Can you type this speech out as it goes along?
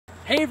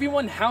Hey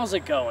everyone, how's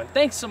it going?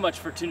 Thanks so much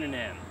for tuning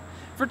in.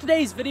 For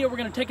today's video, we're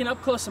going to take an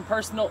up-close and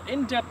personal,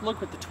 in-depth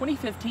look at the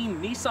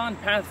 2015 Nissan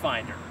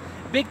Pathfinder.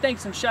 Big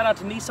thanks and shout out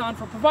to Nissan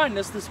for providing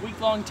us this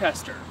week-long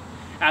tester.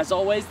 As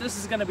always, this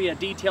is going to be a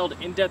detailed,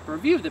 in-depth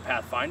review of the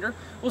Pathfinder.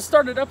 We'll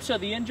start it up, show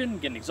the engine,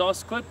 get an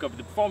exhaust clip, go over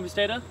the performance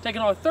data, take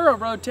it on a thorough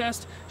road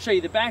test, show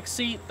you the back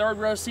seat, third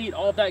row seat,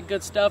 all of that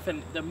good stuff,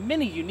 and the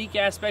many unique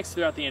aspects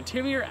throughout the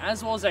interior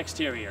as well as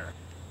exterior.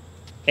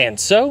 And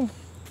so,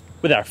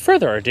 without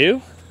further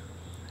ado,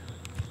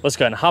 let's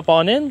go ahead and hop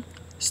on in,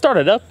 start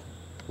it up,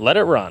 let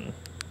it run.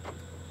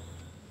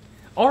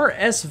 Our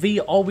SV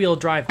all-wheel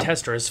drive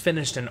tester is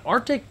finished in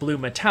Arctic Blue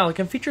Metallic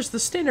and features the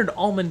standard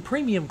almond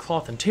premium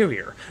cloth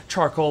interior.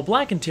 Charcoal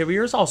black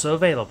interior is also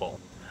available.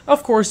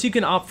 Of course, you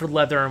can opt for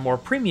leather and more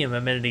premium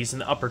amenities in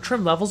the upper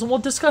trim levels, and we'll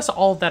discuss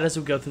all of that as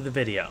we go through the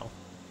video.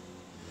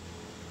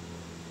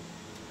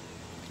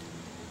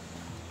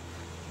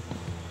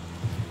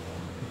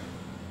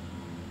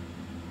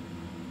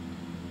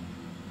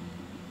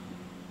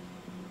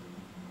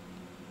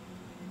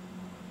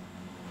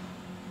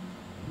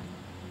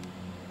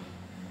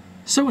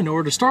 So in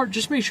order to start,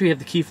 just make sure you have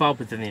the key fob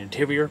within the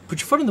interior, put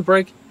your foot on the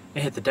brake,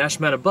 and hit the dash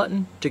mounted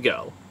button to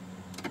go.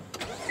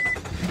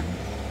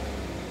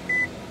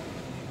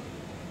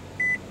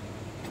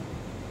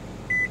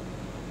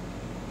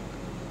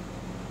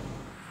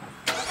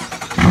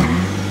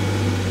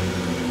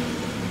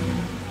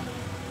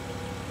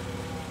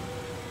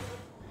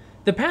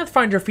 The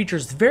Pathfinder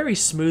features very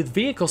smooth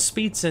vehicle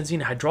speed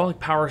sensing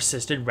hydraulic power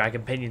assisted rack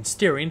and pinion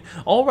steering,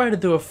 all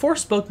routed through a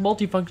 4-spoke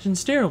multifunction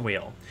steering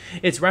wheel.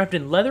 It's wrapped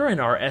in leather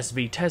in our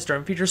SV tester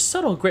and features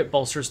subtle grip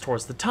bolsters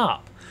towards the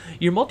top.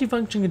 Your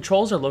multifunction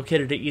controls are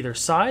located at either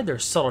side,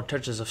 there's subtle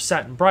touches of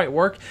satin bright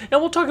work,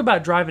 and we'll talk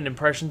about driving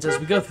impressions as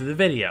we go through the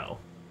video.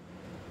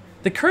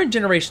 The current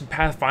generation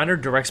Pathfinder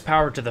directs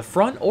power to the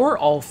front or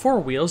all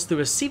four wheels through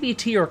a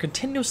CVT or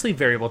continuously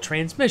variable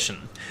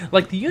transmission.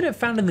 Like the unit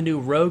found in the new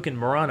Rogue and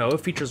Murano,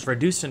 it features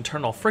reduced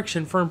internal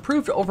friction for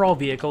improved overall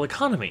vehicle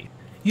economy.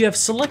 You have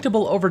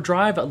selectable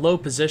overdrive at low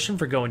position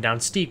for going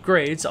down steep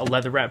grades, a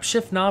leather-wrapped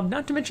shift knob,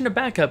 not to mention a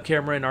backup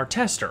camera in our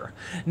tester.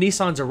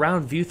 Nissan's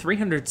Around View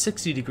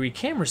 360-degree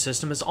camera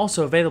system is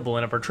also available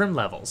in upper trim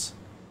levels.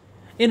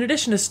 In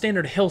addition to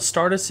standard hill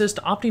start assist,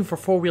 opting for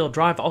 4-wheel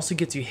drive also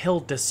gets you hill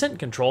descent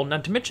control,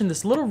 not to mention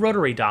this little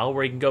rotary dial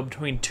where you can go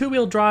between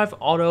 2-wheel drive,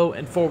 auto,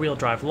 and 4-wheel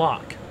drive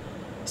lock.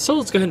 So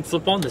let's go ahead and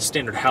flip on the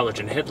standard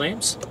halogen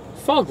headlamps,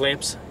 fog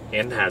lamps,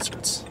 and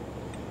hazards.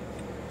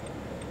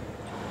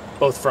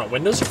 Both front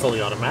windows are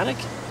fully automatic.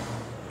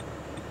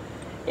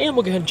 And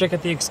we'll go ahead and check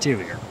out the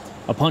exterior.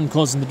 Upon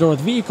closing the door,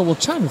 the vehicle will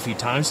chime a few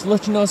times to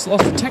let you know it's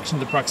lost detection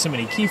of the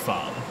proximity key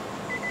fob.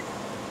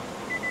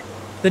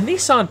 The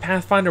Nissan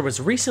Pathfinder was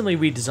recently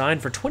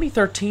redesigned for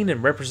 2013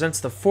 and represents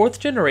the 4th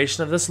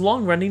generation of this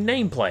long-running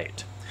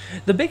nameplate.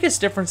 The biggest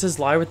differences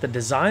lie with the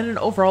design and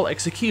overall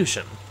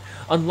execution.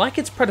 Unlike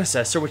its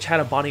predecessor, which had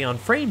a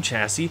body-on-frame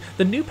chassis,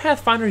 the new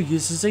Pathfinder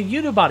uses a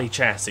unibody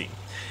chassis.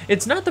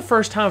 It's not the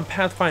first time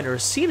Pathfinder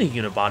has seen a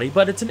unibody,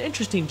 but it's an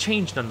interesting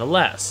change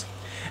nonetheless.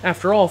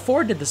 After all,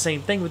 Ford did the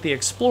same thing with the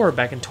Explorer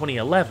back in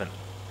 2011.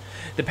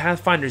 The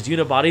Pathfinder's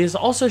unibody is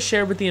also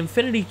shared with the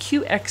Infiniti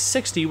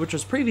QX60, which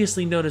was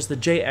previously known as the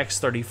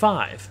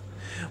JX35.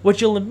 What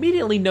you'll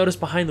immediately notice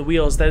behind the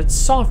wheel is that it's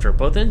softer,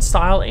 both in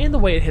style and the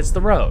way it hits the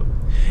road.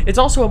 It's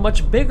also a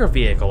much bigger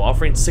vehicle,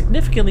 offering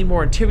significantly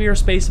more interior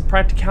space and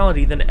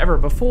practicality than ever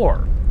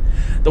before.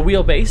 The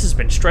wheelbase has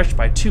been stretched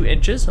by 2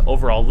 inches,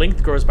 overall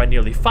length grows by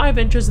nearly 5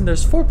 inches, and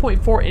there's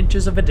 4.4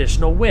 inches of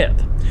additional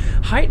width.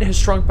 Height has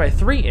shrunk by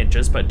 3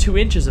 inches, but 2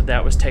 inches of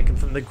that was taken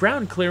from the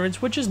ground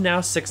clearance, which is now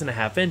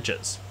 6.5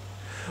 inches.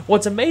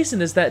 What's amazing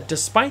is that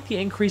despite the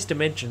increased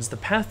dimensions, the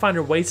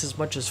Pathfinder weighs as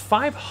much as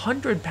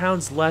 500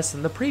 pounds less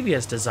than the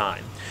previous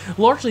design,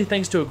 largely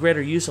thanks to a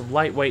greater use of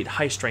lightweight,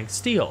 high-strength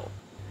steel.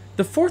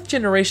 The 4th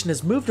generation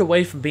has moved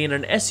away from being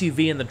an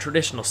SUV in the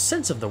traditional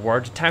sense of the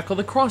word to tackle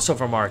the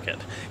crossover market,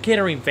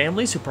 catering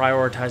families who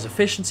prioritize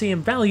efficiency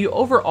and value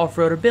over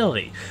off-road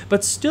ability,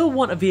 but still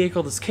want a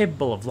vehicle that's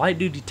capable of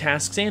light-duty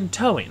tasks and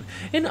towing,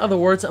 in other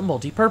words, a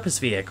multi-purpose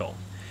vehicle.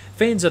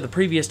 Fans of the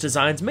previous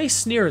designs may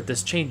sneer at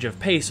this change of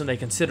pace when they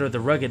consider the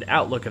rugged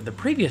outlook of the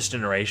previous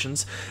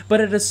generations, but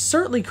it has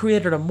certainly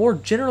created a more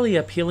generally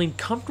appealing,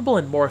 comfortable,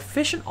 and more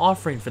efficient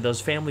offering for those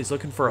families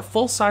looking for a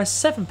full-size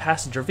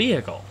 7-passenger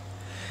vehicle.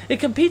 It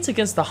competes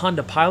against the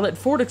Honda Pilot,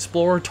 Ford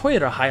Explorer,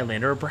 Toyota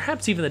Highlander, or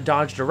perhaps even the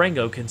Dodge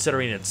Durango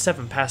considering its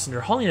 7-passenger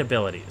hauling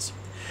abilities.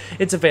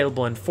 It's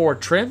available in 4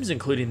 trims,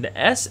 including the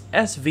S,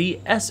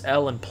 SV,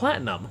 SL, and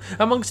Platinum,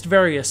 amongst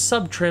various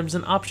sub-trims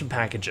and option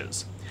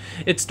packages.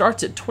 It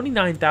starts at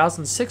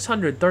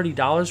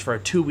 $29,630 for a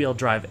 2-wheel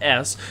drive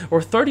S,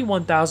 or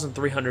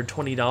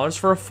 $31,320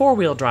 for a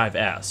 4-wheel drive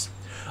S.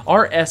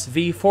 Our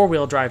SV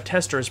 4-wheel drive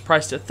tester is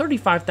priced at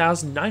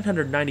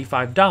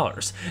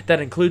 $35,995.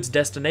 That includes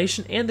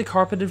destination and the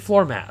carpeted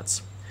floor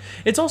mats.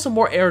 It's also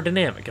more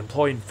aerodynamic,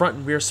 employing front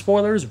and rear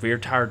spoilers, rear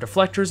tire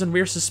deflectors, and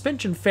rear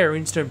suspension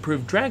fairings to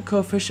improve drag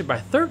coefficient by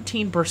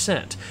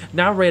 13%,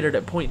 now rated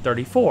at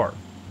 0.34.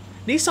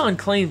 Nissan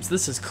claims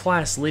this is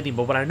class leading,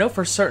 but what I know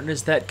for certain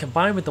is that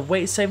combined with the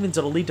weight savings,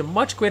 it'll lead to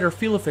much greater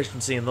fuel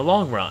efficiency in the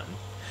long run.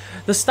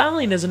 The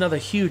styling is another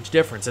huge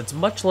difference. It's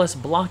much less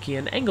blocky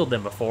and angled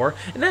than before,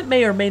 and that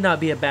may or may not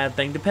be a bad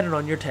thing depending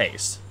on your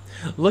taste.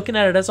 Looking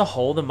at it as a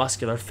whole, the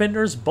muscular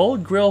fenders,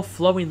 bold grille,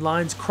 flowing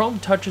lines, chrome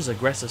touches,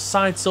 aggressive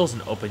side sills,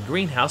 and open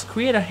greenhouse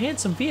create a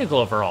handsome vehicle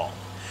overall.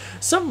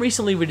 Some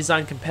recently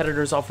redesigned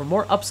competitors offer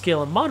more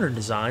upscale and modern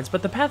designs,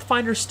 but the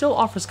Pathfinder still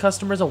offers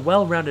customers a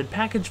well-rounded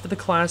package for the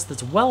class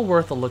that's well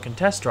worth a look and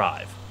test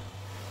drive.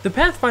 The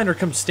Pathfinder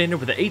comes standard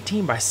with an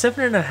 18 by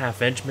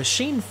 7.5 inch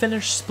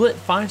machine-finished split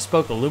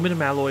 5-spoke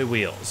aluminum alloy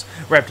wheels,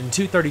 wrapped in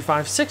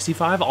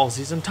 235/65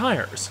 all-season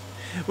tires.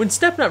 When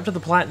stepping up to the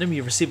Platinum,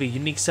 you receive a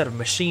unique set of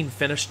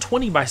machine-finished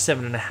 20 by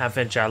 7.5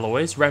 inch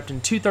alloys wrapped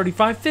in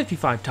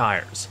 235/55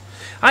 tires.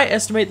 I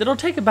estimate that it'll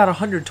take about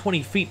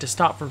 120 feet to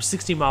stop from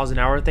 60 miles an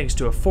hour thanks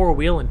to a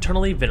 4-wheel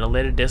internally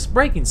ventilated disc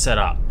braking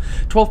setup,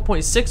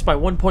 12.6 by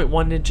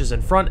 1.1 inches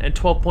in front and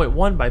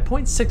 12.1 by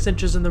 0.6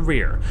 inches in the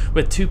rear,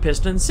 with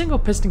 2-piston and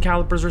single-piston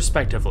calipers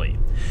respectively.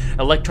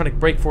 Electronic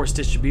brake force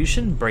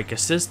distribution, brake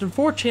assist, and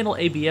 4-channel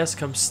ABS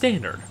comes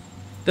standard.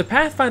 The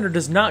Pathfinder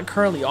does not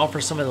currently offer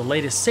some of the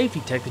latest safety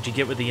tech that you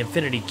get with the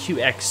Infiniti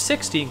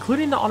QX60,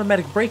 including the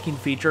automatic braking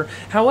feature.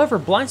 However,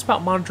 blind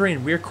spot monitoring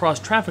and rear cross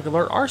traffic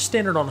alert are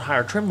standard on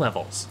higher trim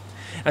levels.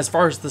 As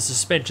far as the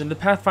suspension, the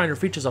Pathfinder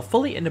features a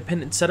fully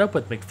independent setup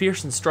with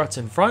McPherson struts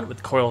in front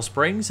with coil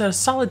springs and a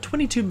solid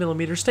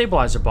 22mm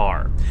stabilizer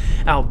bar.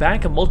 Out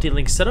back, a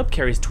multi-link setup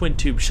carries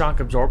twin-tube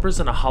shock absorbers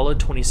and a hollow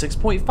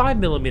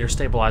 26.5mm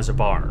stabilizer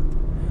bar.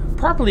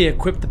 Properly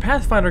equipped, the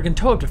Pathfinder can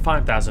tow up to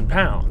 5,000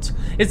 pounds.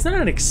 It's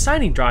not an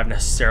exciting drive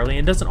necessarily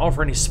and doesn't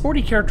offer any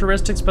sporty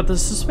characteristics, but the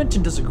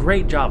suspension does a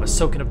great job of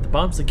soaking up the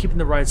bumps and keeping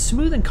the ride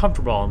smooth and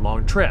comfortable on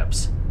long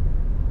trips.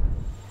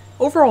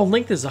 Overall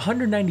length is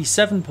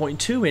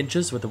 197.2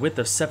 inches with a width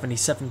of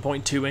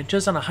 77.2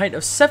 inches and a height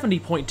of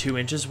 70.2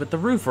 inches with the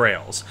roof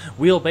rails.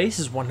 Wheelbase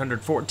is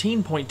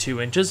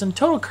 114.2 inches and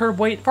total curb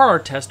weight for our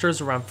tester is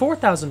around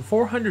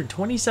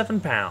 4,427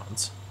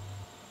 pounds.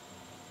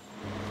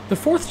 The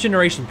 4th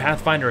generation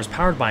Pathfinder is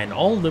powered by an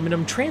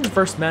all-aluminum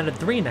transverse-mounted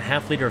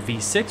 3.5-liter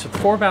V6 with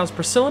 4 valves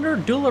per cylinder,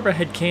 dual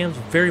overhead cams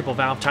with variable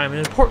valve timing,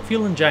 and port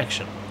fuel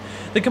injection.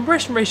 The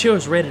compression ratio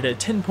is rated at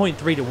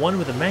 10.3 to 1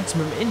 with a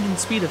maximum engine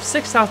speed of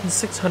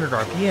 6,600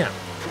 RPM.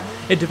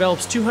 It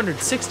develops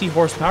 260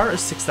 horsepower at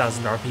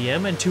 6,000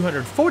 RPM and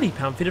 240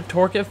 pound-feet of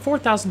torque at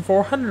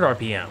 4,400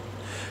 RPM.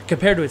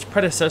 Compared to its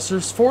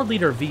predecessor's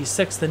 4-liter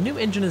V6, the new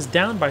engine is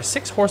down by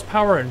 6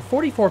 horsepower and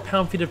 44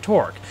 pound-feet of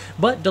torque,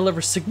 but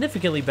delivers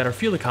significantly better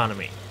fuel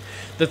economy.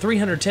 The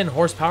 310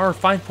 horsepower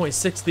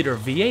 5.6-liter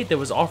V8 that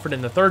was offered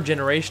in the 3rd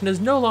generation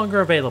is no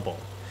longer available.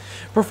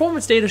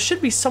 Performance data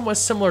should be somewhat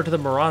similar to the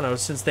Murano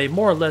since they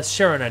more or less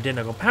share an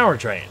identical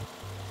powertrain.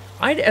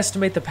 I'd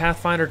estimate the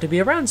Pathfinder to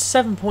be around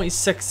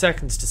 7.6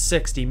 seconds to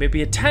 60,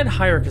 maybe a tad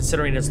higher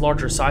considering its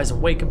larger size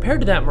and weight compared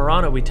to that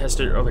Murano we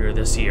tested earlier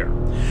this year.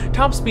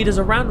 Top speed is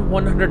around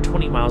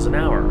 120 miles an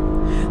hour.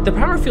 The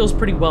power feels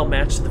pretty well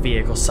matched to the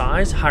vehicle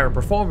size. Higher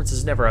performance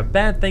is never a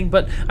bad thing,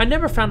 but I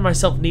never found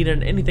myself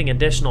needing anything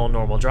additional in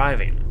normal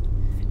driving.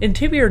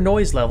 Interior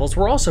noise levels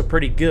were also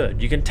pretty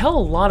good. You can tell a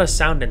lot of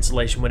sound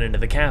insulation went into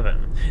the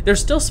cabin.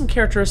 There's still some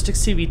characteristic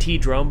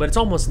CVT drone, but it's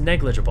almost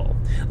negligible.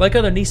 Like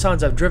other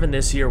Nissans I've driven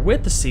this year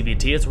with the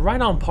CVT, it's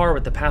right on par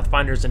with the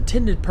Pathfinder's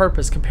intended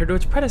purpose compared to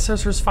its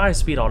predecessor's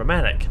 5-speed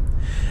automatic.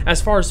 As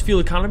far as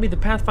fuel economy, the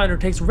Pathfinder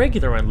takes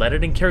regular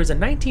unleaded and carries a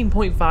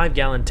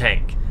 19.5-gallon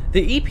tank.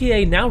 The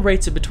EPA now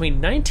rates it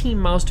between 19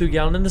 miles to a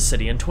gallon in the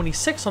city and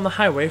 26 on the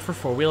highway for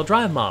 4-wheel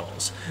drive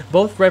models.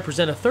 Both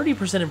represent a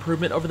 30%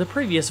 improvement over the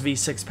previous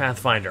V6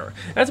 Pathfinder.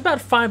 That's about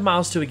 5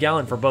 miles to a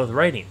gallon for both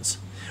ratings.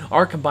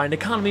 Our combined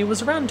economy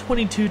was around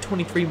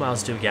 22-23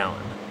 miles to a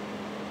gallon.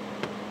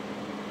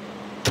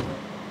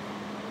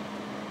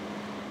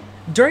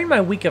 During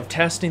my week of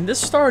testing, this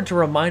started to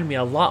remind me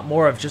a lot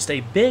more of just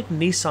a big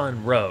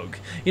Nissan Rogue.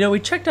 You know, we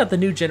checked out the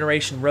new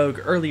generation Rogue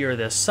earlier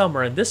this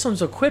summer, and this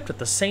one's equipped with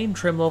the same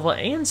trim level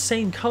and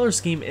same color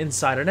scheme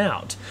inside and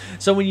out.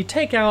 So when you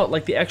take out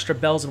like the extra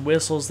bells and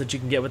whistles that you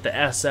can get with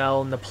the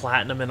SL and the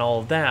Platinum and all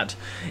of that,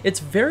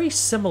 it's very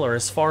similar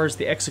as far as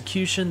the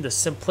execution, the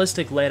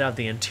simplistic layout of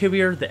the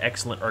interior, the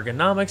excellent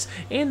ergonomics,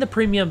 and the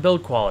premium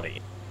build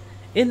quality.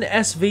 In the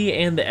SV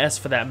and the S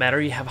for that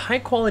matter, you have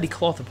high-quality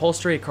cloth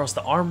upholstery across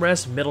the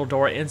armrest, middle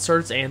door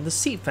inserts, and the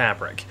seat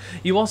fabric.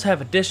 You also have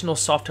additional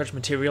soft-touch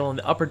material on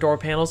the upper door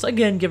panels,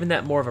 again giving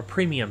that more of a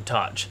premium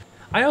touch.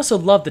 I also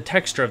love the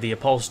texture of the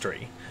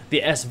upholstery.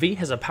 The SV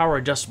has a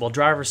power-adjustable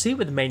driver's seat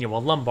with a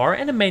manual lumbar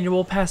and a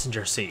manual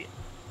passenger seat.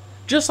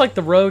 Just like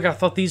the Rogue, I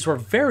thought these were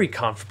very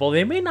comfortable.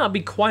 They may not be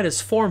quite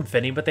as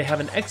form-fitting, but they have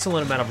an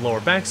excellent amount of lower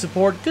back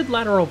support, good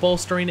lateral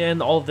bolstering, and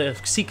all of the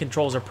seat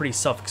controls are pretty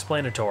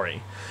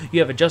self-explanatory. You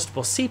have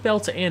adjustable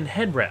seatbelts and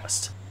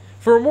headrest.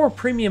 For a more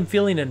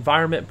premium-feeling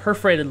environment,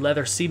 perforated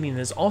leather seating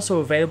is also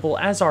available,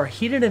 as are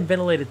heated and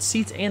ventilated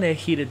seats and a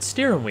heated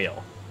steering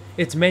wheel.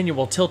 It's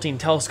manual tilting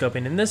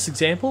telescoping. In this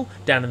example,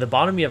 down at the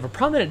bottom you have a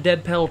prominent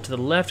dead pedal to the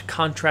left,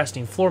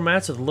 contrasting floor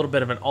mats with a little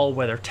bit of an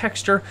all-weather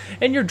texture,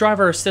 and your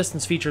driver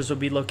assistance features will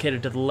be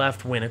located to the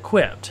left when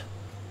equipped.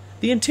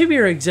 The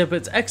interior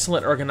exhibits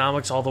excellent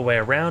ergonomics all the way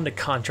around, a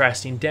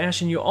contrasting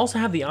dash, and you also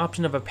have the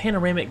option of a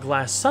panoramic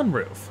glass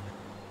sunroof.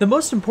 The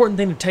most important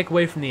thing to take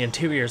away from the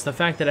interior is the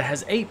fact that it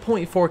has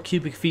 8.4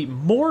 cubic feet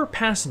more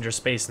passenger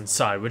space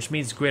inside, which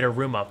means greater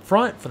room up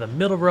front for the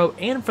middle row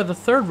and for the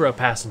third row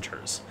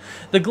passengers.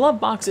 The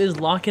glove box is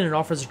lock-in and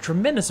offers a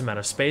tremendous amount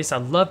of space. I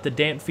love the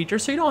damp feature,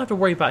 so you don't have to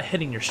worry about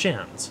hitting your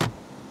shins.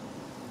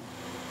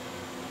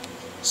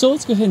 So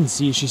let's go ahead and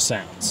see how she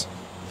sounds.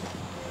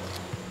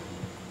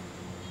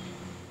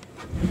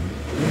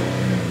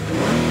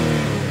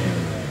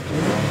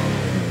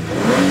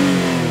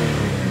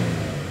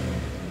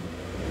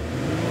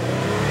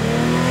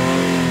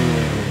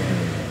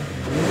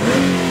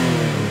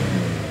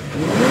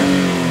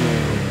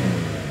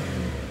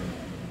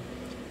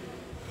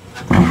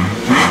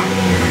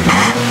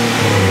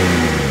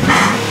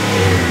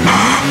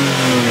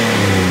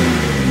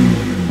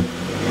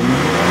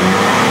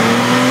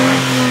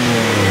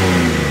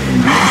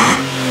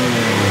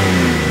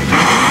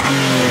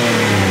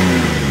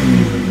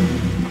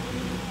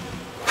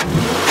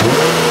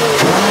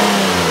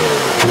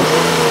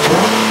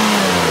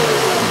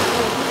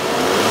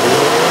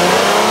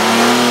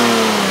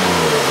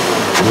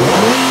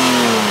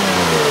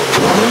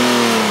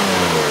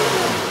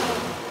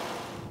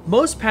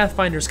 Most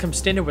Pathfinders come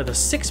standard with a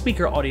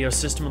 6-speaker audio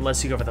system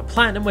unless you go for the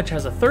Platinum, which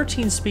has a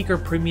 13-speaker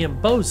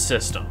premium Bose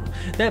system.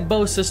 That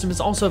Bose system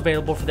is also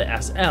available for the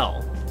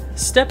SL.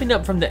 Stepping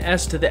up from the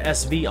S to the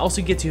SV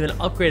also gets you an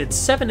upgraded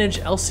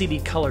 7-inch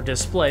LCD color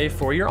display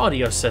for your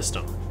audio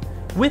system.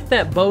 With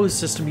that Bose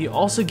system, you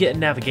also get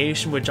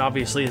navigation, which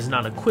obviously is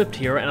not equipped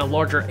here, and a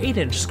larger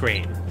 8-inch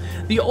screen.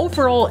 The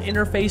overall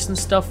interface and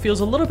stuff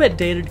feels a little bit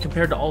dated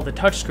compared to all the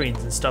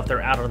touchscreens and stuff that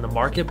are out on the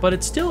market, but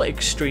it's still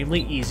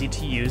extremely easy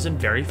to use and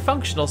very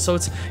functional, so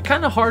it's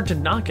kind of hard to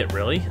knock it,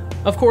 really.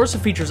 Of course, it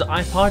features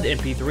iPod,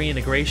 MP3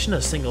 integration,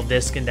 a single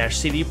disc and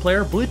CD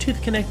player,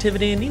 Bluetooth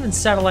connectivity, and even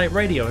satellite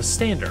radio as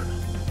standard.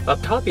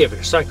 Up top, you have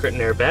your side-curtain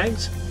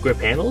airbags, grip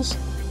handles,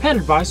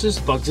 padded visors,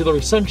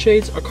 auxiliary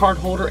sunshades, a card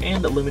holder,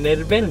 and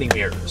illuminated vanity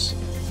mirrors.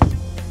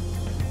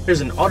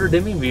 There's an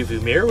auto-dimming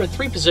rearview mirror with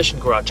 3-position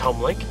garage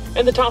home link.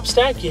 In the top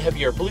stack, you have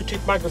your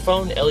Bluetooth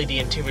microphone, LED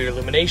interior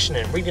illumination,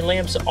 and reading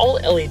lamps, all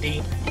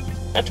LED,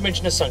 not to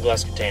mention a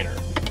sunglass container.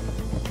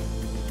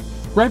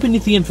 Right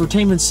beneath the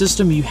infotainment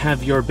system, you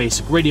have your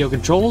basic radio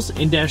controls,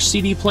 in-dash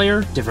CD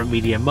player, different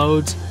media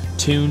modes,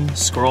 tune,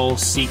 scroll,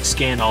 seek,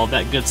 scan, all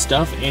that good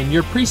stuff, and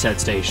your preset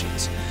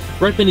stations.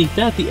 Right beneath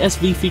that, the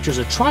SV features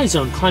a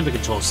tri-zone climate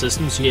control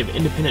system, so you have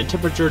independent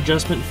temperature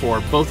adjustment for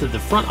both of the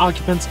front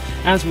occupants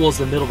as well as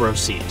the middle row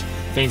seat.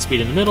 Fan speed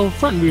in the middle,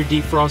 front and rear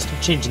defrost,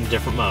 changing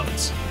different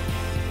modes.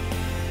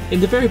 In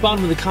the very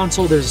bottom of the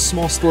console, there's a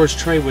small storage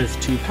tray with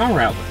 2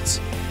 power outlets.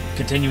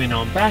 Continuing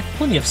on back,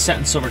 plenty of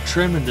satin silver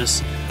trim and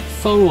this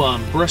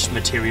faux brushed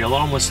material,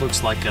 almost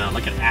looks like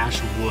an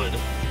ash wood.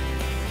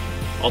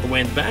 All the way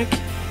in the back,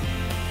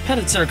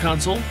 padded center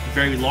console,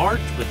 very large,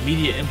 with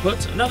media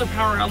inputs, another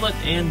power outlet,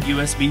 and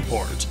USB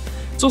port.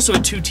 It's also a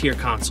 2-tier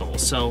console,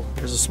 so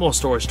there's a small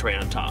storage tray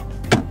on top.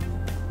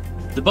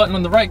 The button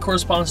on the right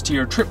corresponds to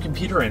your trip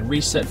computer and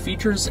reset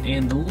features,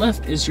 and the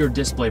left is your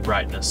display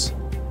brightness.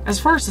 As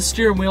far as the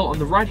steering wheel, on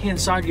the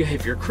right-hand side you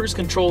have your cruise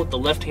control, at the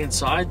left-hand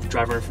side, the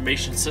driver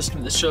information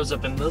system that shows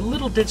up in the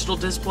little digital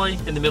display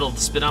in the middle of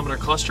the speedometer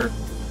cluster,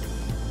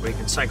 where you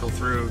can cycle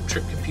through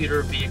trip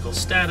computer, vehicle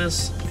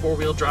status,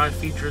 4-wheel drive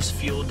features,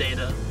 fuel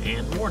data,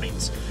 and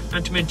warnings,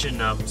 not to mention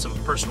some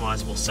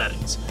personalizable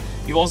settings.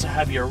 You also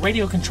have your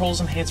radio controls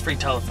and hands-free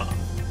telephone.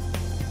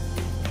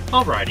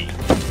 Alrighty.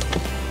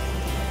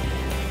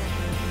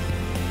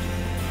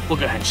 We'll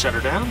go ahead and shut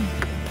her down.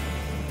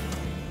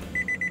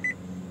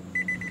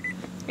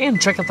 And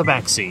check out the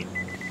back seat.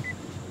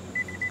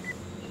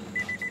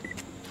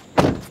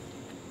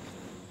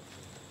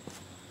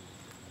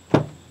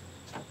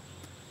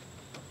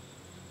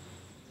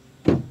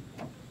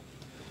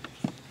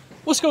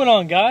 What's going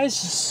on, guys?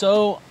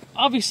 So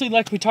obviously,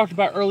 like we talked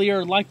about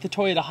earlier, like the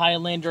Toyota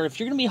Highlander, if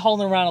you're going to be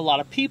hauling around a lot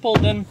of people,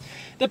 then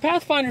the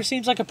Pathfinder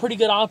seems like a pretty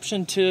good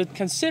option to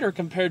consider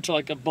compared to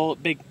like a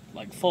big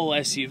full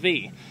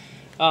SUV.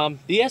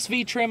 The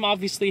SV trim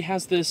obviously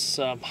has this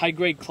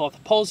high-grade cloth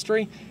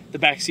upholstery. The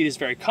back seat is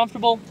very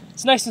comfortable.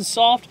 It's nice and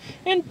soft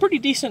and pretty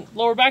decent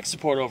lower back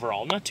support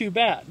overall, not too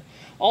bad.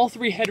 All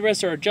 3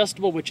 headrests are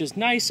adjustable, which is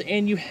nice,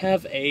 and you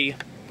have a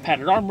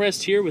padded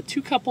armrest here with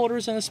 2 cup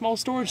holders and a small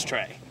storage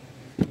tray.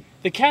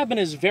 The cabin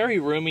is very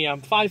roomy.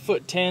 I'm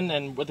 5'10",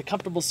 and with a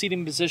comfortable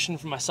seating position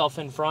for myself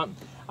in front,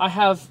 I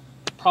have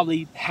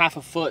probably half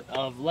a foot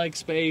of leg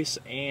space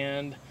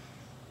and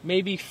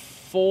maybe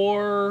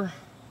 4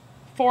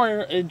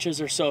 4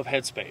 inches or so of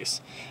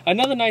headspace.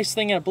 Another nice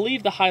thing, I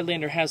believe the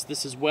Highlander has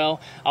this as well.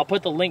 I'll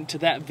put the link to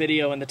that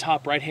video in the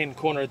top right hand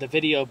corner of the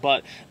video,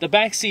 but the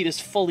back seat is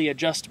fully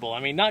adjustable. I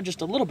mean, not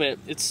just a little bit,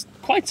 it's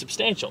quite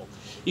substantial.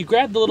 You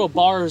grab the little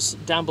bars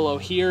down below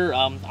here.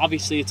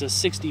 Obviously it's a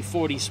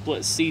 60-40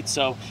 split seat,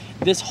 so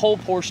this whole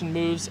portion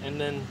moves and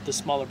then the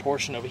smaller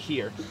portion over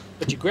here.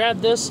 But you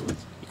grab this,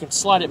 you can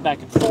slide it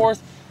back and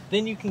forth,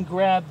 then you can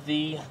grab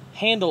the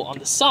handle on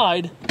the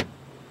side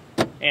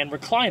and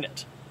recline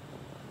it.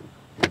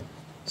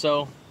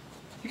 So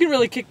you can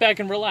really kick back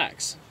and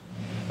relax.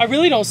 I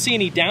really don't see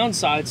any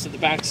downsides to the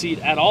back seat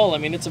at all. I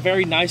mean, it's a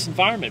very nice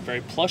environment,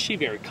 very plushy,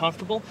 very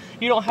comfortable.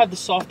 You don't have the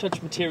soft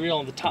touch material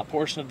on the top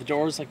portion of the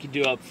doors like you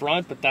do up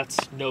front, but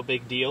that's no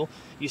big deal.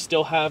 You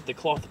still have the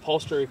cloth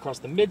upholstery across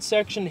the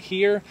midsection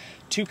here,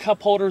 2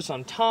 cup holders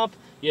on top.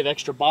 You have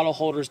extra bottle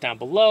holders down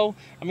below.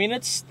 I mean,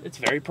 it's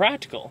very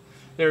practical.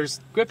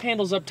 There's grip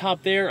handles up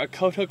top there, a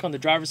coat hook on the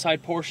driver's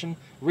side portion,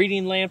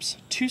 reading lamps,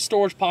 2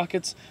 storage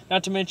pockets,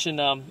 not to mention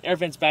air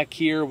vents back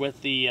here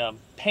with the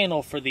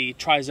panel for the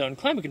tri-zone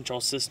climate control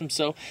system,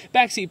 so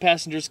backseat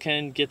passengers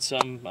can get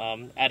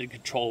some added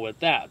control with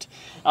that.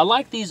 I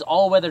like these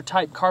all-weather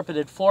type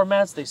carpeted floor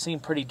mats. They seem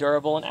pretty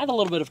durable and add a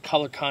little bit of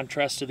color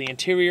contrast to the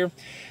interior.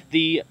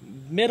 The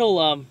middle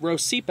row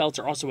seatbelts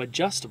are also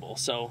adjustable,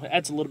 so it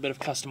adds a little bit of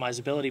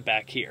customizability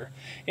back here.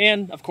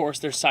 And of course,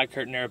 there's side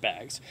curtain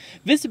airbags.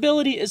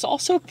 Visibility is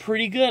also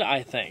pretty good,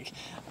 I think.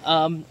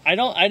 I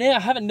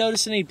haven't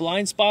noticed any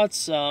blind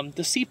spots.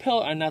 The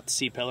C-pillar, not the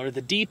C-pillar,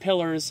 the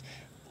D-pillar is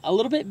a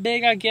little bit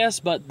big, I guess,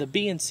 but the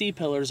B and C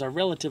pillars are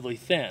relatively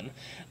thin.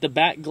 The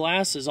back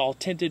glass is all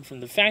tinted from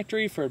the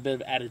factory for a bit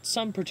of added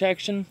sun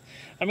protection.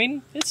 I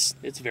mean, it's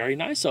very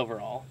nice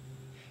overall.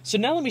 So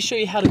now let me show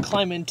you how to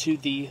climb into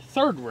the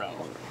 3rd row.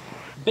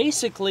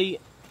 Basically,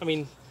 I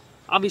mean,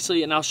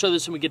 obviously, and I'll show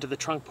this when we get to the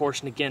trunk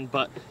portion again,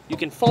 but you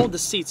can fold the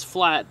seats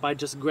flat by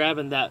just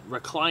grabbing that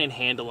recline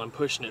handle and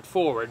pushing it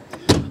forward.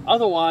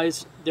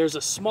 Otherwise, there's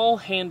a small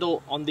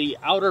handle on the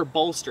outer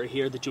bolster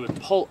here that you would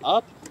pull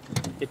up.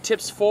 It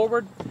tips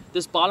forward,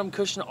 this bottom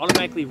cushion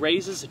automatically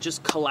raises, it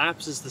just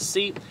collapses the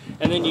seat,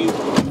 and then you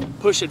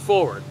push it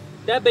forward.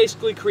 That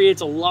basically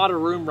creates a lot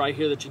of room right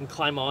here that you can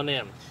climb on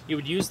in. You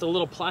would use the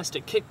little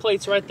plastic kick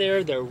plates right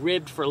there, they're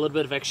ribbed for a little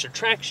bit of extra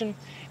traction,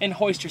 and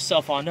hoist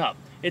yourself on up.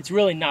 It's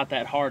really not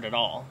that hard at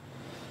all.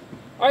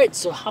 Alright,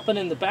 so hopping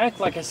in the back,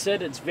 like I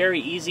said, it's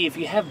very easy. If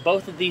you have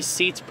both of these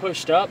seats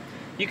pushed up,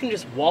 you can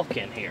just walk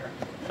in here.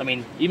 I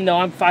mean, even though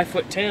I'm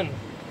 5'10",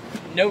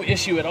 no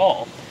issue at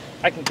all.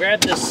 I can grab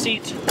this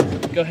seat,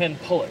 go ahead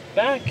and pull it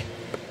back.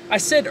 I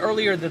said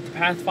earlier that the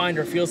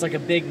Pathfinder feels like a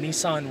big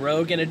Nissan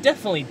Rogue, and it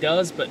definitely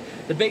does, but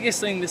the biggest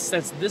thing that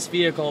sets this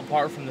vehicle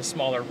apart from the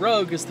smaller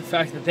Rogue is the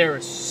fact that there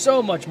is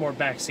so much more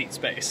backseat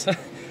space.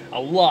 A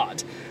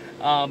lot.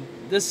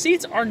 The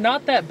seats are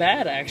not that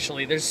bad,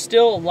 actually. There's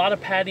still a lot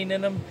of padding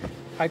in them,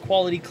 high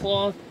quality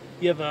cloth.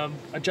 You have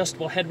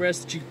adjustable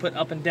headrests that you can put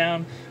up and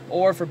down,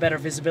 or for better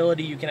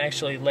visibility, you can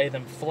actually lay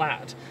them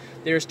flat.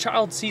 There's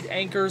child seat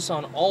anchors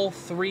on all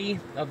 3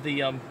 of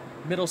the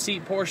middle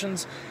seat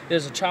portions.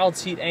 There's a child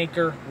seat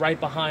anchor right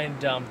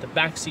behind the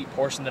back seat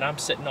portion that I'm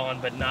sitting on,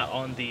 but not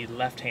on the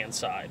left-hand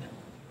side.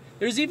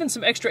 There's even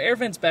some extra air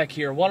vents back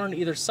here, one on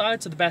either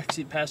side so the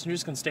backseat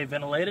passengers can stay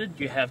ventilated.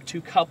 You have 2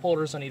 cup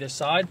holders on either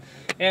side.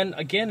 And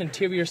again,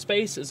 interior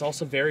space is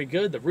also very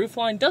good. The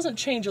roofline doesn't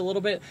change a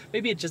little bit.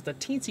 Maybe it's just a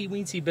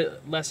teensy-weensy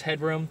bit less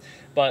headroom,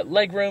 but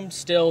legroom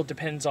still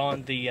depends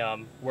on the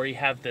where you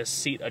have this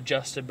seat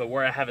adjusted, but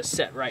where I have it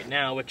set right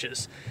now, which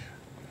is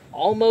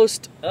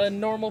almost a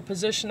normal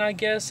position, I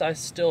guess. I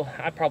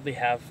probably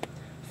have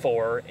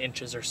 4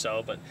 inches or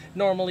so, but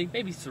normally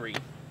maybe 3.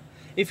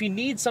 If you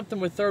need something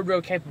with 3rd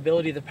row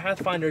capability, the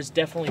Pathfinder is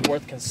definitely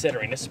worth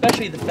considering,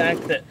 especially the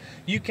fact that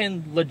you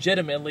can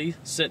legitimately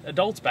sit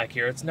adults back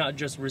here. It's not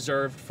just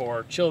reserved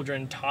for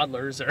children,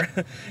 toddlers,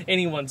 or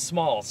anyone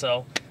small,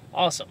 so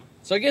awesome.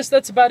 So I guess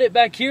that's about it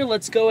back here.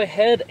 Let's go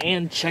ahead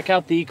and check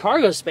out the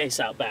cargo space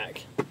out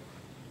back.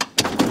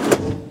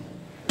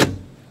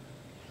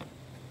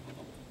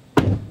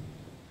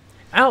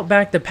 Out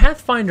back, the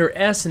Pathfinder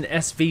S and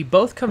SV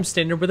both come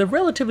standard with a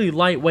relatively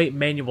lightweight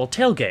manual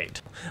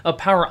tailgate. A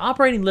power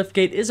operating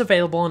liftgate is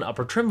available on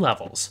upper trim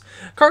levels.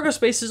 Cargo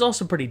space is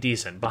also pretty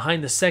decent.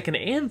 Behind the 2nd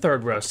and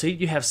 3rd row seat,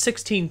 you have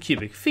 16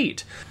 cubic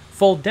feet.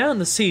 Fold down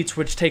the seats,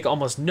 which take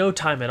almost no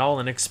time at all,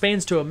 and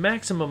expands to a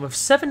maximum of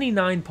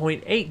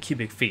 79.8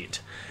 cubic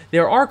feet.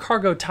 There are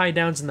cargo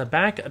tie-downs in the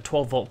back, a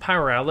 12-volt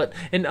power outlet,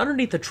 and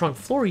underneath the trunk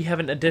floor you have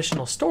an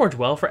additional storage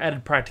well for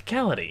added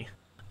practicality.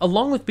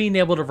 Along with being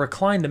able to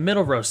recline the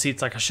middle row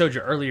seats like I showed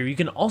you earlier, you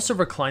can also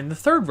recline the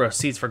 3rd row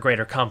seats for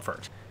greater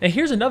comfort. And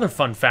here's another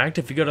fun fact,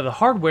 if you go to the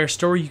hardware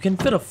store, you can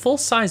fit a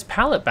full-size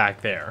pallet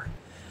back there.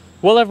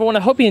 Well everyone, I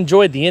hope you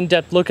enjoyed the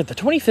in-depth look at the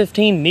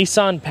 2015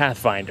 Nissan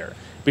Pathfinder.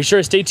 Be sure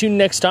to stay tuned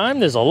next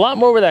time, there's a lot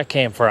more where that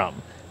came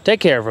from.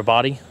 Take care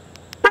everybody.